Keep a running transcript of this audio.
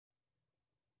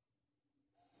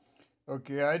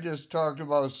Okay, I just talked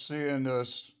about seeing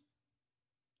this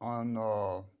on,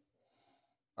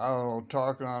 I don't know,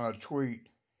 talking on a tweet.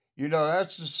 You know,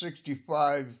 that's the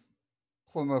 65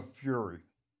 Plymouth Fury,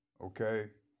 okay?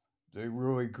 They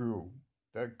really grew.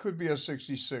 That could be a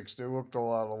 66. They looked a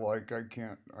lot alike.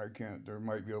 There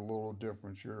might be a little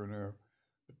difference here and there.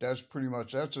 But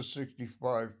that's a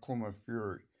 65 Plymouth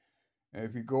Fury. And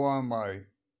if you go on my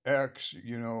X,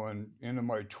 and into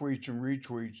my tweets and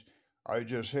retweets, I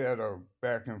just had a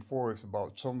back and forth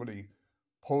about somebody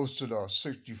posted a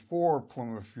 64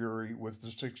 Plymouth Fury with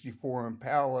the 64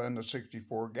 Impala and the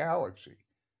 64 Galaxy.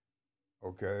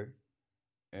 Okay?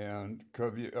 And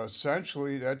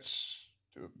essentially that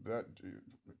that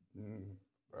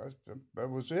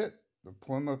was it. The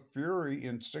Plymouth Fury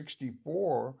in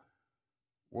 64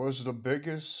 was the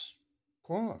biggest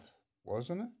Plymouth,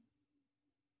 wasn't it?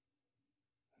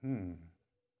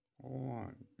 Hold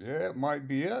on. Yeah, it might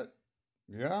be it.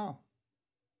 Yeah.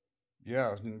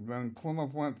 Yeah, and then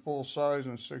Plymouth went full size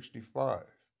in 65.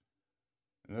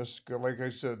 And this, like I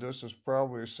said, this is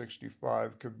probably a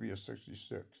 65, could be a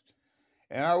 66.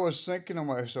 And I was thinking to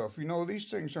myself, these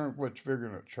things aren't much bigger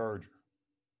than a Charger.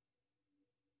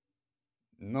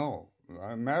 No.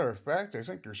 As a matter of fact, I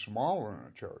think they're smaller than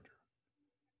a Charger.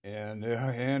 And they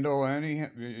handle the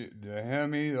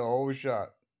Hemi, the whole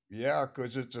shot. Yeah,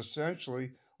 because it's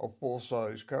essentially a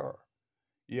full-size car.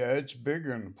 Yeah, it's bigger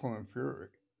than the Plymouth Fury.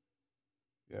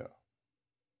 Yeah.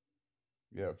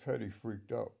 Yeah, Petty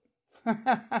freaked out.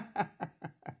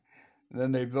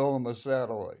 Then they built him a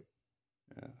satellite.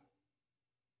 Yeah.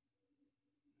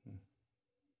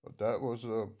 But that was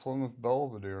a Plymouth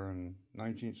Belvedere in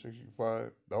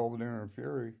 1965. Belvedere and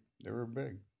Fury, they were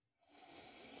big.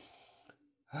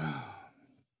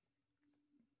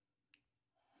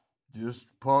 Just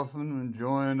puffing,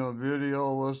 enjoying a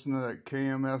video, listening to that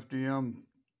KMFDM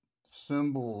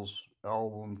Symbols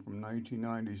album from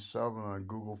 1997 on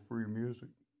Google Free Music.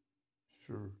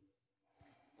 Sure.